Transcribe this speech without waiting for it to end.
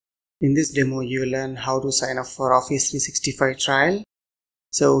In this demo, you will learn how to sign up for Office 365 trial.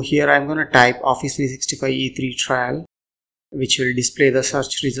 So here I'm going to type Office 365 E3 trial, which will display the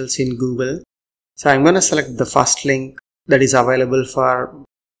search results in Google. So I'm going to select the first link that is available for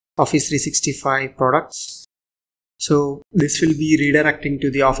Office 365 products. So this will be redirecting to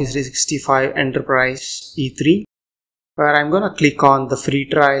the Office 365 Enterprise E3, where I'm going to click on the free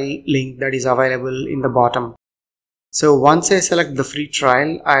trial link that is available in the bottom. So once I select the free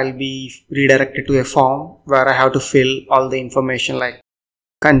trial, I'll be redirected to a form where I have to fill all the information like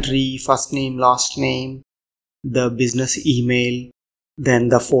country, first name, last name, the business email, then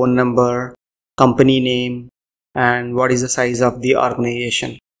the phone number, company name, and what is the size of the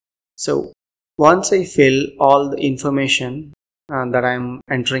organization. So once I fill all the information that I'm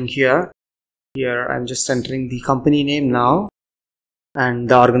entering here I'm just entering the company name now and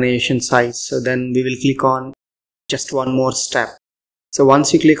the organization size. So then we will click on just one more step. So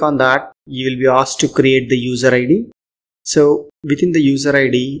once you click on that, you will be asked to create the user ID. So within the user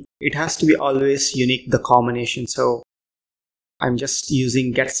ID, it has to be always unique, the combination. So I'm just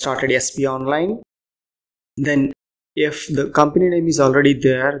using Get Started SP Online. Then if the company name is already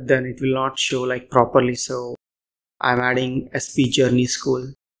there, then it will not show like properly. So I'm adding SP Journey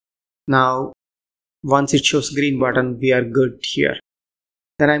School. Now, once it shows green button, we are good here.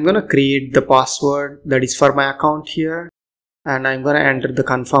 Then I'm going to create the password that is for my account here, and I'm going to enter the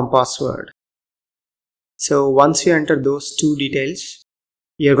confirm password. So once you enter those two details,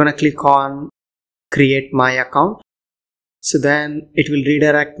 you're going to click on create my account. So then it will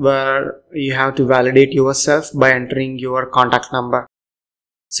redirect where you have to validate yourself by entering your contact number.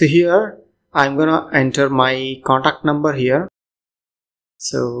 So here I'm going to enter my contact number here.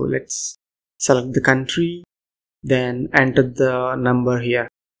 So let's select the country, then enter the number here.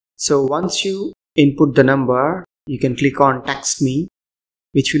 So once you input the number, you can click on text me,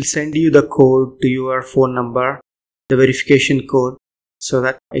 which will send you the code to your phone number, the verification code, so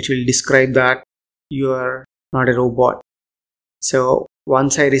that it will describe that you are not a robot. So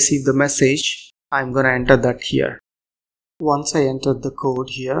once I receive the message, I'm going to enter that here. Once I enter the code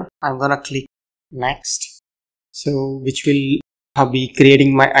here, I'm going to click next. So which will be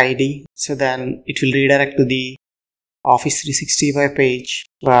creating my ID. So then it will redirect to the Office 365 page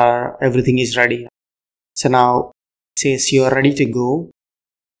where everything is ready. So now it says you are ready to go,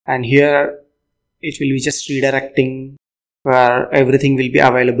 and here it will be just redirecting where everything will be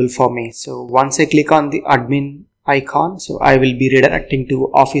available for me. So once I click on the admin icon, so I will be redirecting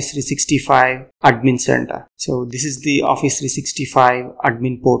to Office 365 Admin Center. So this is the Office 365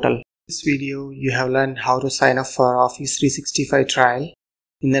 admin portal. In this video, you have learned how to sign up for Office 365 trial.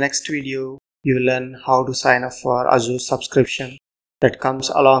 In the next video, you will learn how to sign up for Azure subscription that comes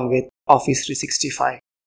along with Office 365.